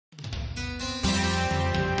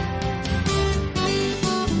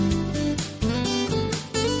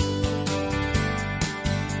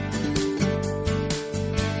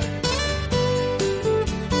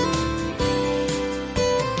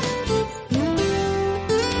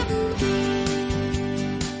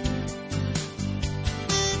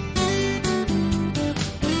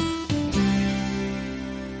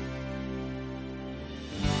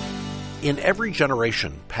In every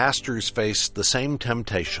generation, pastors face the same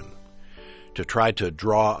temptation to try to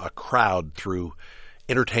draw a crowd through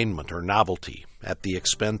entertainment or novelty at the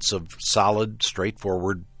expense of solid,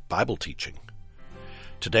 straightforward Bible teaching.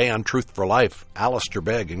 Today on Truth for Life, Alistair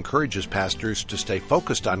Begg encourages pastors to stay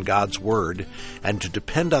focused on God's Word and to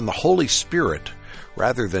depend on the Holy Spirit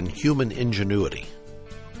rather than human ingenuity.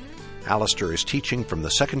 Alistair is teaching from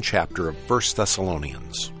the second chapter of 1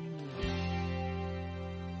 Thessalonians.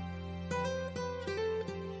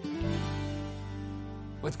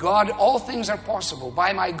 With God, all things are possible.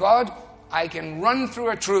 By my God, I can run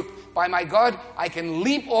through a troop. By my God, I can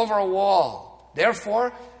leap over a wall.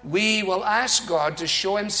 Therefore, we will ask God to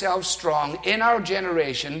show himself strong in our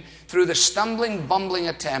generation through the stumbling, bumbling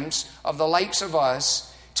attempts of the likes of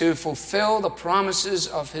us to fulfill the promises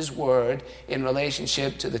of his word in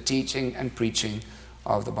relationship to the teaching and preaching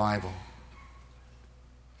of the Bible.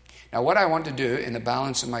 Now, what I want to do in the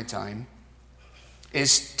balance of my time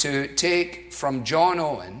is to take from John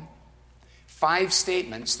Owen 5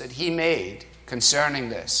 statements that he made concerning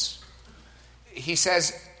this. He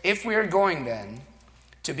says, if we are going then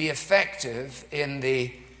to be effective in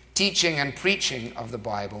the teaching and preaching of the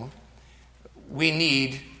Bible, we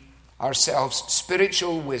need ourselves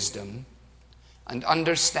spiritual wisdom and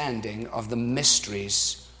understanding of the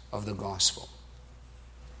mysteries of the gospel.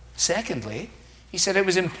 Secondly, he said it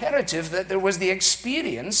was imperative that there was the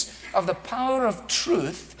experience of the power of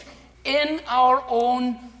truth in our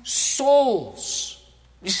own souls.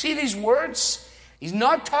 You see these words? He's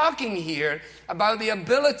not talking here about the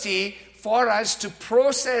ability for us to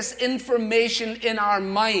process information in our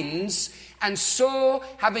minds and so,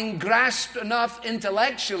 having grasped enough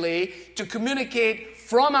intellectually to communicate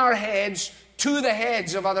from our heads to the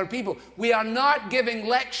heads of other people. We are not giving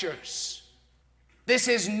lectures. This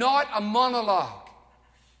is not a monologue.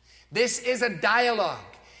 This is a dialogue.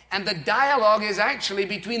 And the dialogue is actually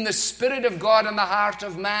between the Spirit of God and the heart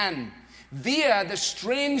of man via the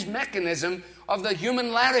strange mechanism of the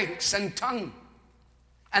human larynx and tongue.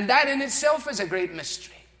 And that in itself is a great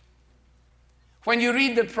mystery. When you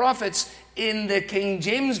read the prophets in the King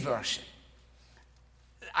James Version,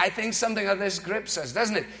 I think something of this grips us,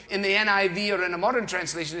 doesn't it? In the NIV or in a modern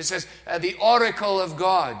translation, it says, the oracle of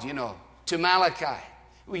God, to Malachi.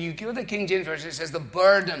 When you go to the King James Version, it says the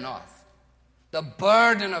burden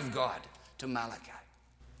of God to Malachi.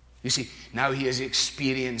 You see, now he is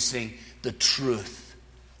experiencing the truth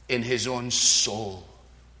in his own soul.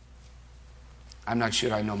 I'm not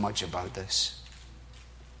sure I know much about this,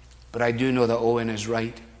 but I do know that Owen is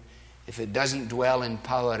right. If it doesn't dwell in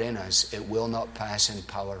power in us, it will not pass in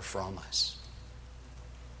power from us.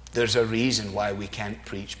 There's a reason why we can't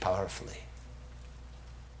preach powerfully.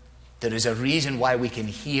 There is a reason why we can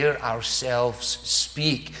hear ourselves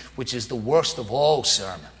speak, which is the worst of all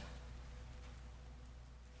sermon.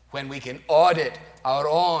 When we can audit our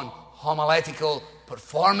own homiletical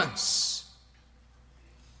performance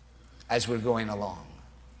as we're going along.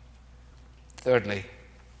 Thirdly,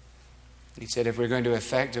 he said if we're going to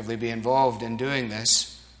effectively be involved in doing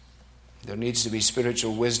this, there needs to be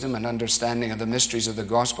spiritual wisdom and understanding of the mysteries of the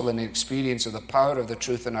gospel and the experience of the power of the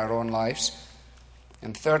truth in our own lives.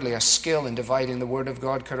 And thirdly, a skill in dividing the Word of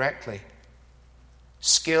God correctly.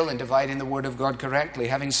 Skill in dividing the Word of God correctly.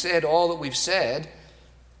 Having said all that we've said,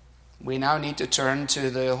 we now need to turn to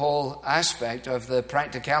the whole aspect of the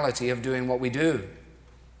practicality of doing what we do.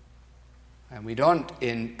 And we don't,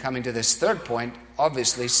 in coming to this third point,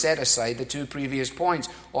 obviously set aside the 2 previous points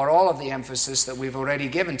or all of the emphasis that we've already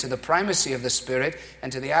given to the primacy of the Spirit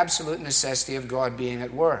and to the absolute necessity of God being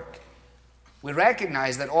at work. We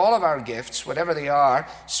recognize that all of our gifts, whatever they are,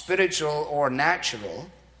 spiritual or natural,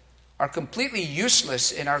 are completely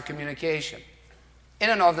useless in our communication,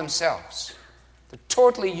 in and of themselves. They're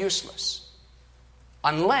totally useless.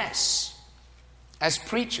 Unless, as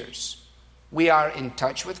preachers, we are in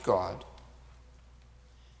touch with God,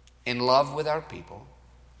 in love with our people,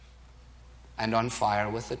 and on fire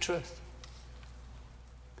with the truth.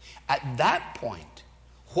 At that point,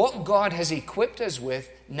 what God has equipped us with,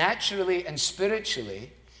 naturally and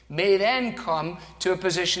spiritually, may then come to a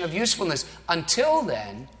position of usefulness. Until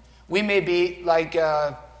then, we may be like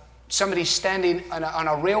somebody standing on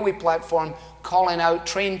a railway platform calling out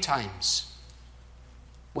train times,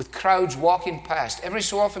 with crowds walking past. Every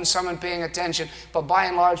so often someone paying attention, but by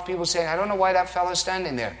and large people saying, I don't know why that fellow's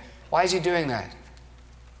standing there. Why is he doing that?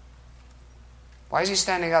 Why is he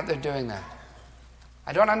standing out there doing that?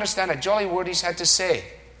 I don't understand a jolly word he's had to say.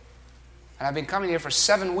 And I've been coming here for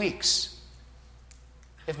 7 weeks.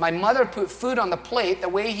 If my mother put food on the plate the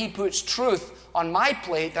way he puts truth on my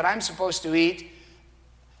plate that I'm supposed to eat,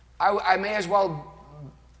 I may as well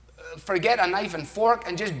forget a knife and fork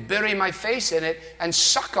and just bury my face in it and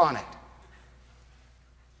suck on it,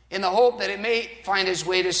 in the hope that it may find its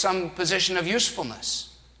way to some position of usefulness.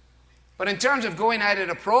 But in terms of going at it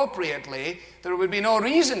appropriately, there would be no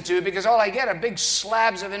reason to, because all I get are big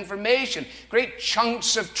slabs of information, great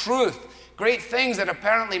chunks of truth, great things that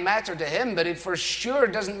apparently matter to him, but it for sure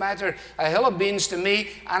doesn't matter a hill of beans to me,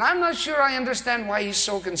 and I'm not sure I understand why he's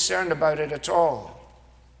so concerned about it at all.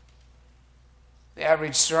 The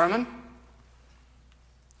average sermon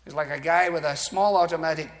is like a guy with a small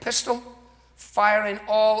automatic pistol firing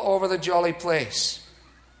all over the jolly place.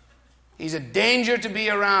 He's a danger to be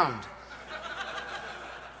around.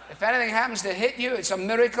 If anything happens to hit you, it's a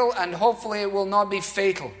miracle, and hopefully it will not be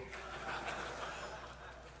fatal.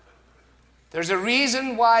 There's a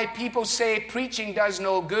reason why people say preaching does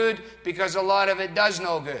no good, because a lot of it does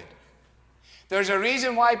no good. There's a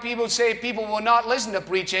reason why people say people will not listen to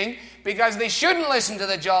preaching, because they shouldn't listen to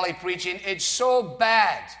the jolly preaching. It's so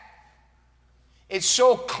bad. It's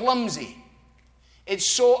so clumsy.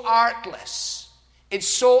 It's so artless. It's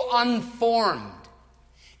so unformed.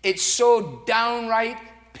 It's so downright,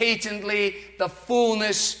 patently the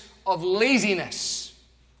fullness of laziness.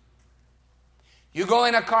 You go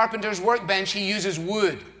in a carpenter's workbench, he uses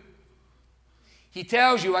wood. He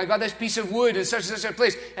tells you, I got this piece of wood in such and such a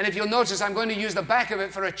place, and if you'll notice, I'm going to use the back of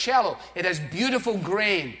it for a cello. It has beautiful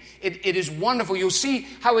grain. It is wonderful. You'll see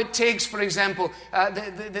how it takes, for example,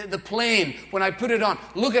 the plane, when I put it on.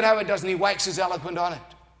 Look at how it does, and he waxes eloquent on it.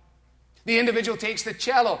 The individual takes the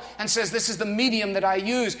cello and says, this is the medium that I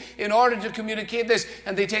use in order to communicate this.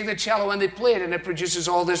 And they take the cello and they play it, and it produces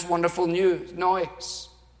all this wonderful noise.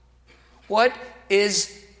 What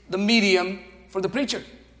is the medium for the preacher?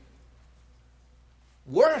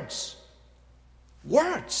 Words.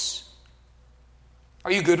 Words.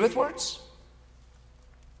 Are you good with words?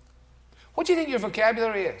 What do you think your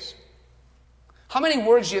vocabulary is? How many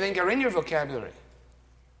words do you think are in your vocabulary?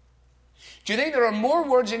 Do you think there are more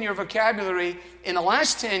words in your vocabulary in the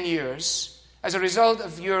last 10 years as a result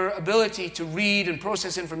of your ability to read and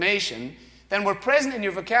process information than were present in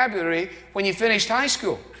your vocabulary when you finished high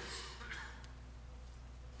school?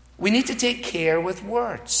 We need to take care with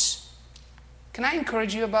words. Can I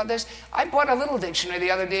encourage you about this? I bought a little dictionary the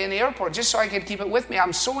other day in the airport just so I could keep it with me.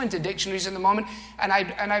 I'm so into dictionaries in the moment. And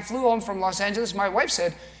I flew home from Los Angeles. My wife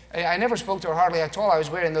said, I never spoke to her hardly at all. I was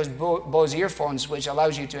wearing those Bose earphones, which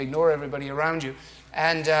allows you to ignore everybody around you,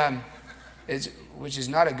 and which is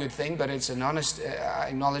not a good thing, but it's an honest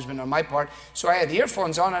acknowledgement on my part. So I had the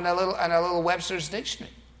earphones on and a little Webster's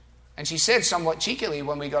dictionary. And she said somewhat cheekily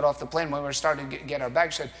when we got off the plane, when we were starting to get our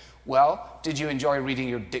bags, she said, well, did you enjoy reading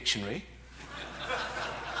your dictionary?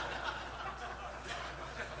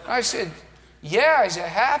 I said, yeah, as it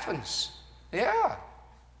happens. Yeah.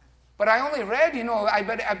 But I only read,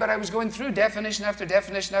 but I was going through definition after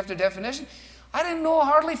definition after definition. I didn't know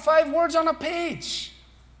hardly 5 words on a page.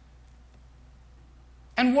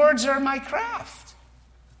 And words are my craft.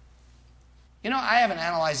 I haven't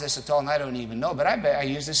analyzed this at all, and I don't even know, but I bet I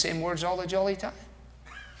use the same words all the jolly time.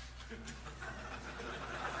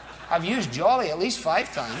 I've used jolly at least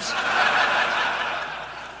 5 times.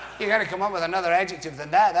 You got to come up with another adjective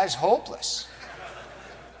than that. That's hopeless.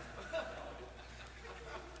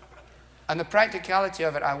 And the practicality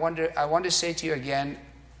of it, I want to say to you again,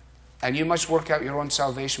 and you must work out your own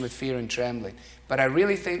salvation with fear and trembling. But I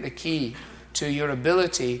really think the key to your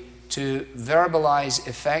ability to verbalize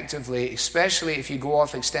effectively, especially if you go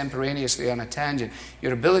off extemporaneously on a tangent,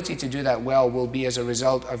 your ability to do that well will be as a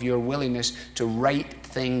result of your willingness to write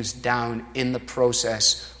things down in the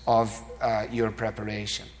process of your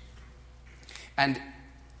preparation. And,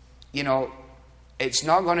 it's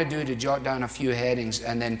not going to do to jot down a few headings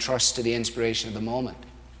and then trust to the inspiration of the moment.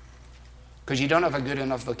 Because you don't have a good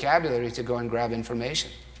enough vocabulary to go and grab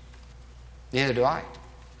information. Neither do I.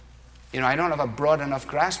 I don't have a broad enough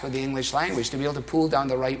grasp of the English language to be able to pull down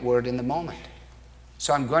the right word in the moment.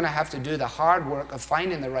 So I'm going to have to do the hard work of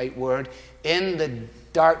finding the right word in the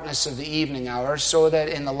darkness of the evening hour so that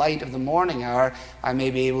in the light of the morning hour I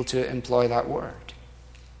may be able to employ that word.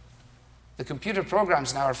 The computer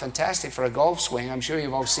programs now are fantastic for a golf swing. I'm sure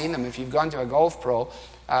you've all seen them. If you've gone to a golf pro,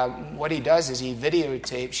 what he does is he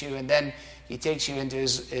videotapes you, and then he takes you into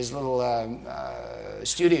his little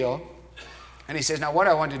studio, and he says, now what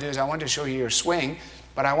I want to do is I want to show you your swing,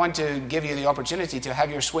 but I want to give you the opportunity to have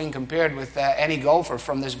your swing compared with any golfer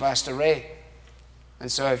from this vast array.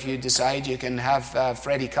 And so if you decide, you can have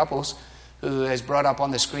Freddie Couples, who is brought up on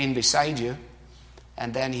the screen beside you,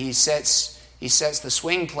 and then he sets the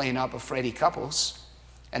swing plane up of Freddie Couples,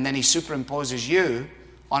 and then he superimposes you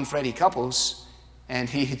on Freddie Couples, and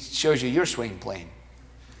he shows you your swing plane.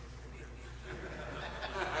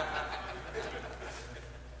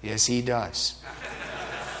 Yes, he does.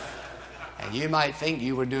 And you might think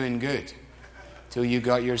you were doing good till you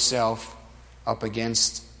got yourself up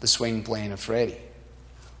against the swing plane of Freddie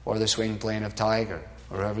or the swing plane of Tiger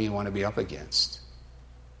or whoever you want to be up against.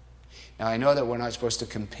 Now, I know that we're not supposed to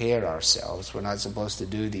compare ourselves. We're not supposed to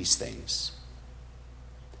do these things.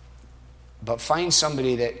 But find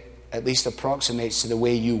somebody that at least approximates to the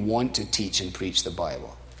way you want to teach and preach the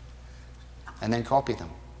Bible. And then copy them.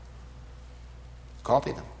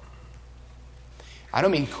 Copy them. I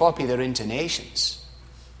don't mean copy their intonations.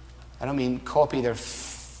 I don't mean copy their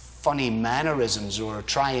funny mannerisms or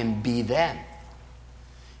try and be them.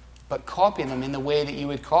 But copy them in the way that you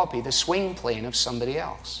would copy the swing plane of somebody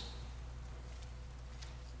else.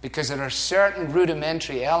 Because there are certain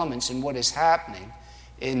rudimentary elements in what is happening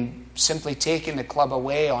in simply taking the club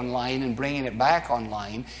away online and bringing it back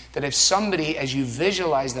online, that if somebody, as you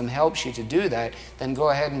visualize them, helps you to do that, then go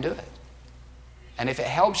ahead and do it. And if it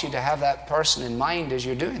helps you to have that person in mind as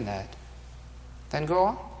you're doing that, then go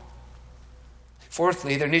on.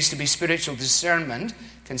 Fourthly, there needs to be spiritual discernment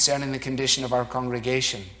concerning the condition of our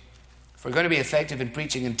congregation. If we're going to be effective in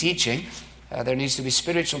preaching and teaching, there needs to be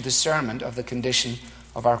spiritual discernment of the condition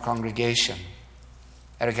of our congregation.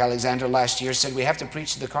 Eric Alexander last year said we have to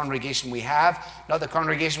preach to the congregation we have, not the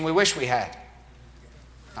congregation we wish we had.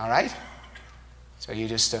 All right? So you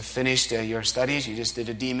just finished your studies, you just did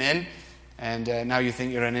a D-Min, and now you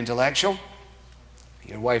think you're an intellectual.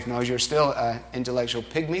 Your wife knows you're still an intellectual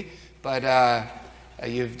pygmy, but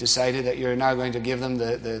you've decided that you're now going to give them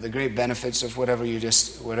the great benefits of whatever you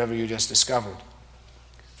just discovered.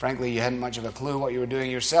 Frankly, you hadn't much of a clue what you were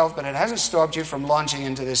doing yourself, but it hasn't stopped you from launching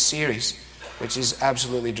into this series, which is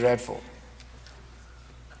absolutely dreadful.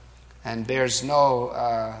 And bears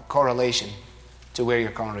no correlation to where your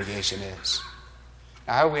congregation is.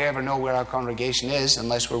 Now, how do we ever know where our congregation is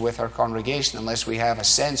unless we're with our congregation, unless we have a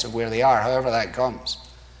sense of where they are, however that comes?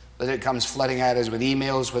 Whether it comes flooding at us with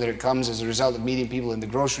emails, whether it comes as a result of meeting people in the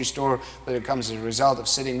grocery store, whether it comes as a result of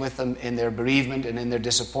sitting with them in their bereavement and in their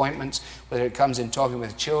disappointments, whether it comes in talking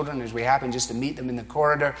with children as we happen just to meet them in the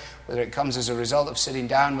corridor, whether it comes as a result of sitting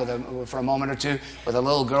down for a moment or two with a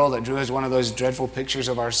little girl that drew us one of those dreadful pictures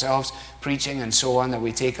of ourselves preaching and so on that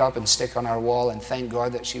we take up and stick on our wall and thank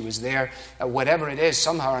God that she was there. Whatever it is,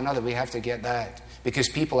 somehow or another we have to get that, because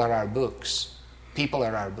people are our books. People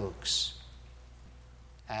are our books.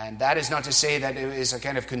 And that is not to say that it is a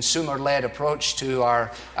kind of consumer-led approach to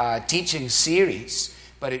our teaching series,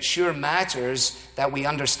 but it sure matters that we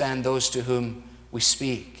understand those to whom we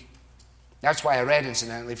speak. That's why I read,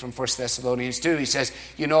 incidentally, from 1 Thessalonians 2. He says,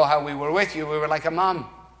 you know how we were with you. We were like a mom.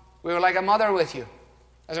 We were like a mother with you.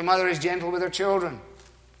 As a mother is gentle with her children.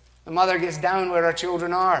 The mother gets down where her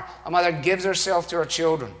children are. A mother gives herself to her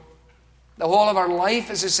children. The whole of her life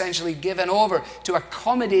is essentially given over to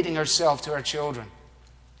accommodating herself to her children,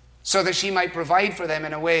 so that she might provide for them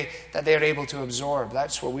in a way that they're able to absorb.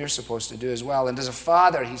 That's what we're supposed to do as well. And as a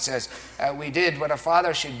father, he says, we did what a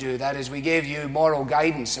father should do. That is, we gave you moral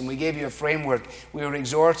guidance and we gave you a framework. We were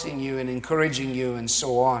exhorting you and encouraging you and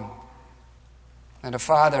so on. And a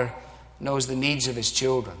father knows the needs of his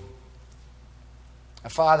children. A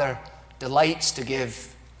father delights to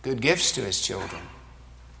give good gifts to his children.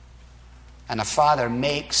 And a father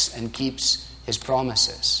makes and keeps his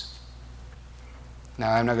promises.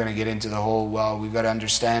 Now, I'm not going to get into the whole, we've got to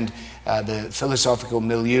understand the philosophical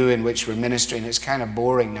milieu in which we're ministering. It's kind of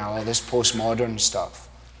boring now, all this postmodern stuff.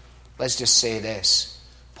 Let's just say this.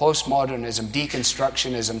 Postmodernism,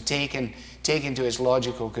 deconstructionism, taken to its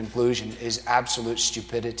logical conclusion, is absolute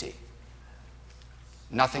stupidity.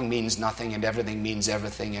 Nothing means nothing, and everything means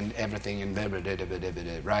everything, and everything,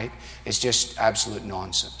 and right? It's just absolute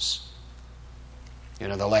nonsense. You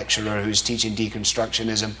know, the lecturer who's teaching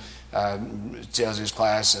deconstructionism tells his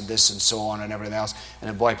class and this and so on and everything else, and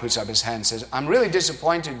a boy puts up his hand and says, I'm really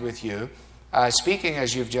disappointed with you speaking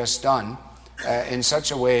as you've just done in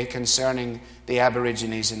such a way concerning the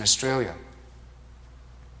Aborigines in Australia.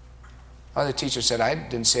 Oh, the teacher said, I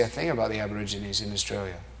didn't say a thing about the Aborigines in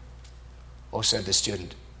Australia. Oh, said the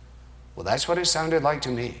student, well, that's what it sounded like to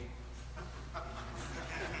me.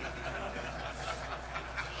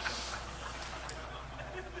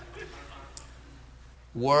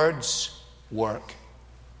 Words work.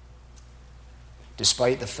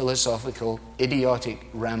 Despite the philosophical, idiotic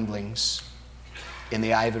ramblings in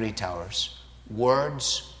the ivory towers,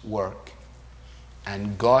 words work,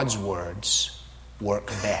 and God's words work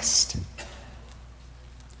best.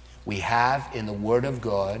 We have in the Word of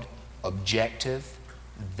God objective,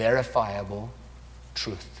 verifiable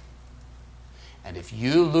truth. And if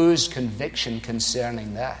you lose conviction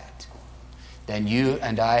concerning that, then you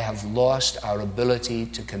and I have lost our ability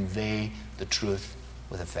to convey the truth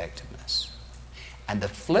with effectiveness. And the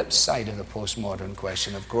flip side of the postmodern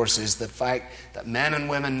question, of course, is the fact that men and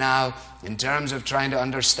women now, in terms of trying to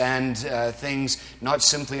understand things not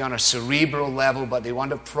simply on a cerebral level, but they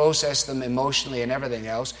want to process them emotionally and everything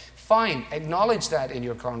else, fine, acknowledge that in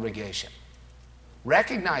your congregation.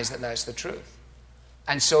 Recognize that that's the truth.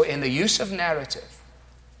 And so in the use of narrative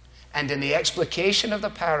and in the explication of the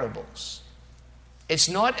parables, it's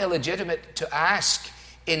not illegitimate to ask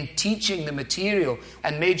in teaching the material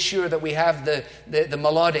and made sure that we have the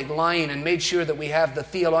melodic line and made sure that we have the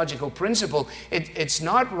theological principle. It's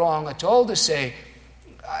not wrong at all to say,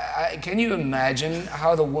 can you imagine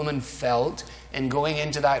how the woman felt in going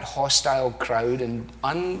into that hostile crowd and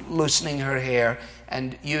unloosening her hair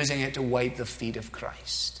and using it to wipe the feet of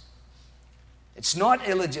Christ? It's not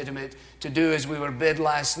illegitimate to do as we were bid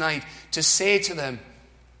last night, to say to them,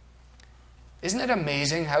 isn't it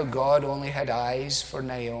amazing how God only had eyes for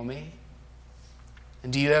Naomi?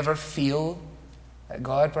 And do you ever feel that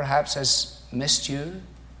God perhaps has missed you?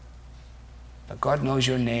 But God knows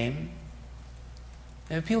your name.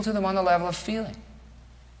 And appeal to them on the level of feeling.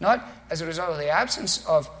 Not as a result of the absence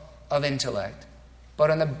of intellect,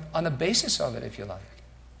 but on the basis of it, if you like.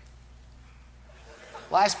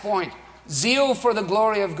 Last point. Zeal for the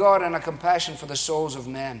glory of God and a compassion for the souls of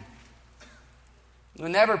men. You'll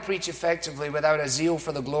never preach effectively without a zeal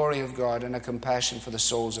for the glory of God and a compassion for the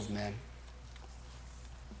souls of men.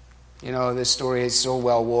 You know, this story is so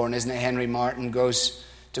well worn, isn't it? Henry Martin goes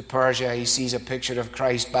to Persia. He sees a picture of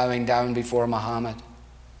Christ bowing down before Muhammad.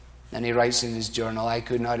 And he writes in his journal, I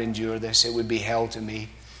could not endure this. It would be hell to me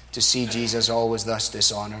to see Jesus always thus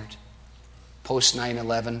dishonored. Post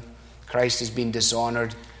 9/11, Christ has been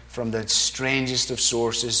dishonored from the strangest of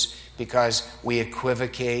sources because we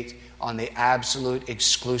equivocate on the absolute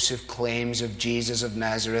exclusive claims of Jesus of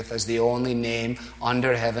Nazareth as the only name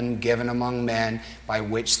under heaven given among men by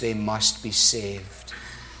which they must be saved.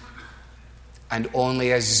 And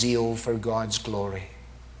only a zeal for God's glory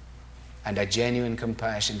and a genuine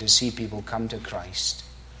compassion to see people come to Christ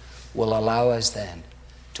will allow us then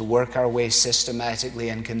to work our way systematically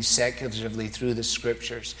and consecutively through the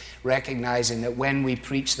Scriptures, recognizing that when we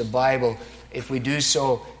preach the Bible, if we do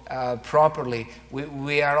so properly,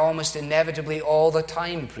 we are almost inevitably all the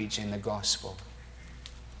time preaching the gospel.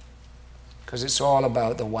 Because it's all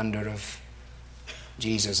about the wonder of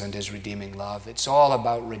Jesus and his redeeming love. It's all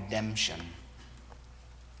about redemption.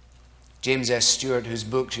 James S. Stewart, whose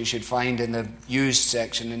books you should find in the used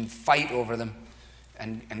section and fight over them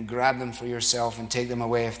and grab them for yourself and take them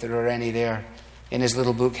away if there are any there, in his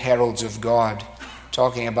little book, Heralds of God,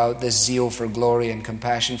 talking about this zeal for glory and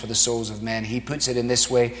compassion for the souls of men. He puts it in this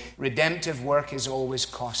way: redemptive work is always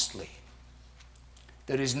costly.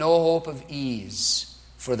 There is no hope of ease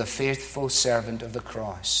for the faithful servant of the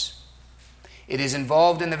cross. It is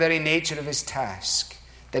involved in the very nature of his task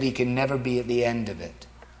that he can never be at the end of it.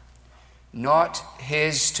 Not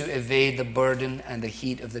his to evade the burden and the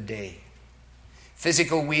heat of the day.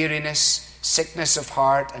 Physical weariness, sickness of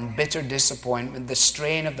heart, and bitter disappointment, the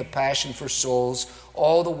strain of the passion for souls,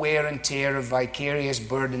 all the wear and tear of vicarious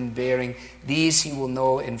burden bearing, these he will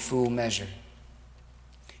know in full measure.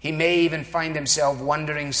 He may even find himself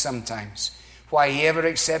wondering sometimes why he ever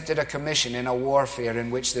accepted a commission in a warfare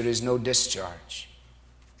in which there is no discharge.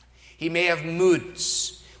 He may have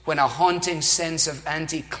moods when a haunting sense of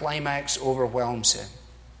anticlimax overwhelms him.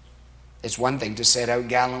 It's one thing to set out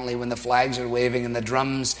gallantly when the flags are waving and the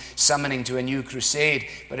drums summoning to a new crusade,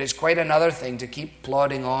 but it's quite another thing to keep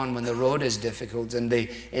plodding on when the road is difficult and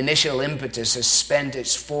the initial impetus has spent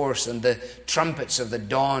its force and the trumpets of the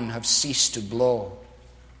dawn have ceased to blow.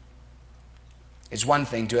 It's one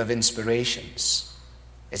thing to have inspirations.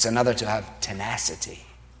 It's another to have tenacity.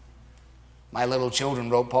 My little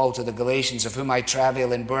children, wrote Paul to the Galatians, of whom I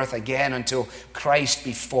travail in birth again until Christ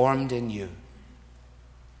be formed in you.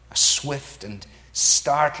 A swift and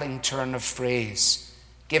startling turn of phrase,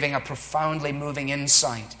 giving a profoundly moving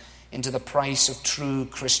insight into the price of true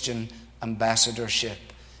Christian ambassadorship.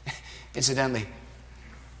 Incidentally,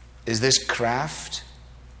 is this craft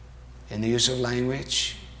in the use of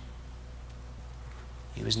language?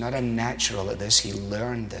 He was not a natural at this, he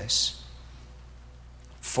learned this.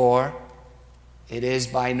 For it is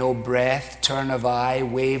by no breath, turn of eye,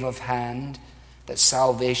 wave of hand that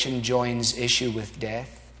salvation joins issue with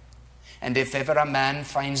death. And if ever a man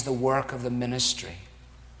finds the work of the ministry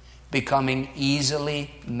becoming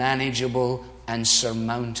easily manageable and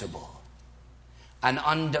surmountable, an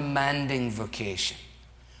undemanding vocation,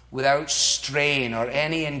 without strain or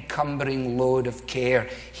any encumbering load of care,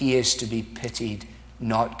 he is to be pitied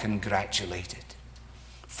not congratulated.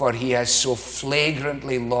 For he has so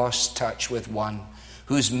flagrantly lost touch with one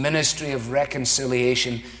whose ministry of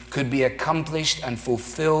reconciliation could be accomplished and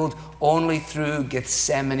fulfilled only through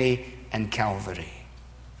Gethsemane and Calvary.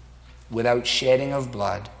 Without shedding of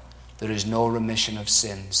blood, there is no remission of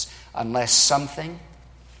sins, unless something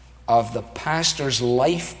of the pastor's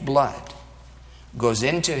lifeblood goes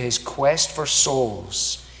into his quest for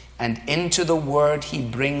souls and into the word he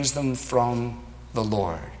brings them from the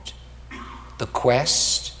Lord. The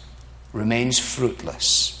quest remains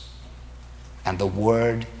fruitless, and the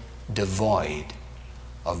word devoid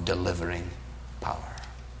of delivering power.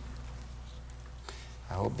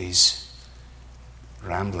 I hope these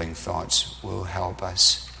rambling thoughts will help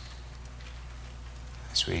us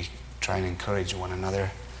as we try and encourage one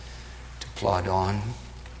another to plod on.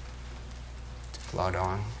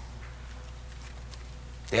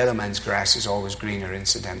 The other man's grass is always greener,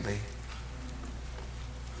 incidentally.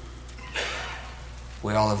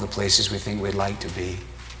 We all have the places we think we'd like to be.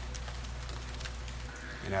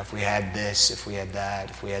 If we had this, if we had that,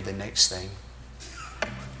 if we had the next thing.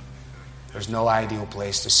 There's no ideal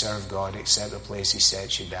place to serve God except the place He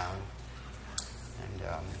sets you down. And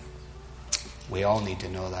we all need to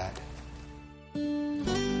know that.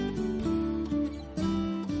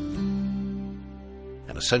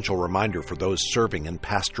 An essential reminder for those serving in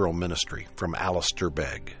pastoral ministry from Alistair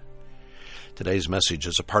Begg. Today's message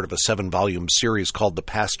is a part of a 7-volume series called The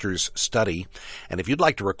Pastor's Study, and if you'd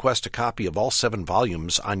like to request a copy of all 7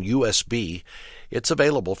 volumes on USB, it's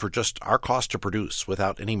available for just our cost to produce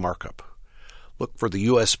without any markup. Look for the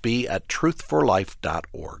USB at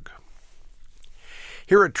truthforlife.org.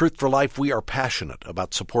 Here at Truth for Life, we are passionate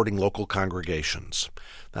about supporting local congregations.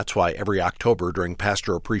 That's why every October during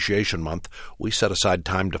Pastor Appreciation Month, we set aside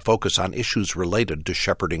time to focus on issues related to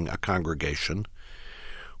shepherding a congregation.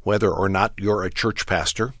 Whether or not you're a church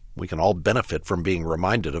pastor, we can all benefit from being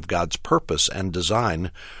reminded of God's purpose and design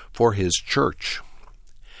for His church.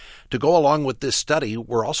 To go along with this study,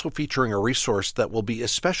 we're also featuring a resource that will be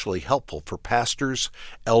especially helpful for pastors,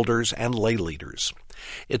 elders, and lay leaders.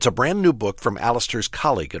 It's a brand new book from Alistair's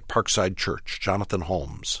colleague at Parkside Church, Jonathan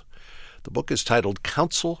Holmes. The book is titled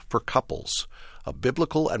Counsel for Couples, a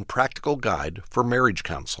biblical and practical guide for marriage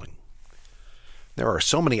counseling. There are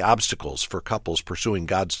so many obstacles for couples pursuing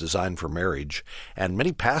God's design for marriage, and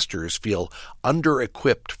many pastors feel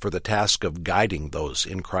under-equipped for the task of guiding those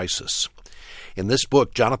in crisis. In this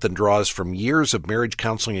book, Jonathan draws from years of marriage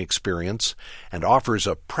counseling experience and offers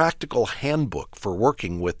a practical handbook for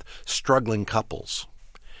working with struggling couples.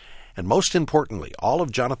 And most importantly, all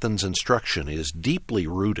of Jonathan's instruction is deeply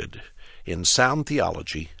rooted in sound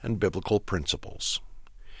theology and biblical principles.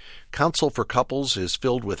 Counsel for Couples is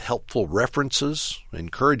filled with helpful references,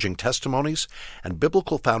 encouraging testimonies, and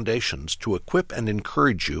biblical foundations to equip and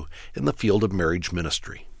encourage you in the field of marriage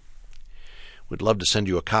ministry. We'd love to send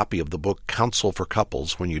you a copy of the book Counsel for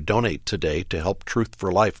Couples when you donate today to help Truth for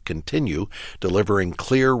Life continue delivering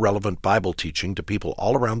clear, relevant Bible teaching to people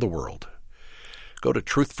all around the world. Go to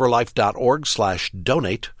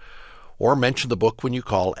truthforlife.org/donate or mention the book when you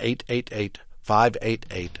call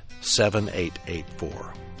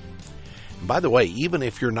 888-588-7884. By the way, even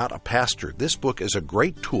if you're not a pastor, this book is a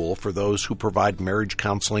great tool for those who provide marriage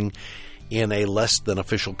counseling in a less than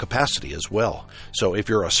official capacity as well. So if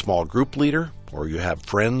you're a small group leader or you have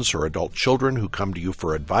friends or adult children who come to you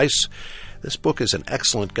for advice, this book is an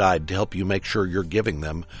excellent guide to help you make sure you're giving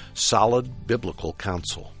them solid biblical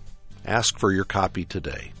counsel. Ask for your copy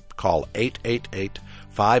today. Call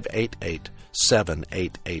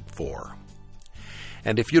 888-588-7884.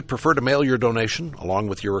 And if you'd prefer to mail your donation, along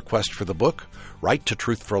with your request for the book, write to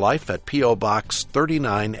Truth for Life at P.O. Box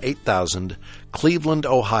 39 8000, Cleveland,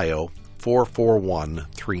 Ohio,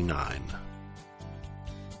 44139.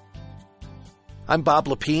 I'm Bob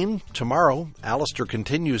Lapine. Tomorrow, Alistair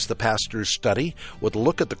continues the pastor's study with a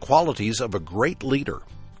look at the qualities of a great leader.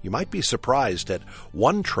 You might be surprised at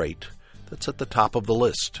one trait that's at the top of the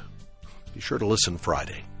list. Be sure to listen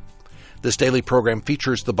Friday. This daily program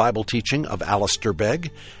features the Bible teaching of Alistair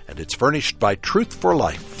Begg, and it's furnished by Truth for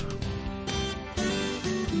Life,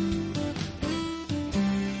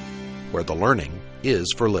 where the learning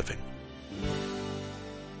is for living.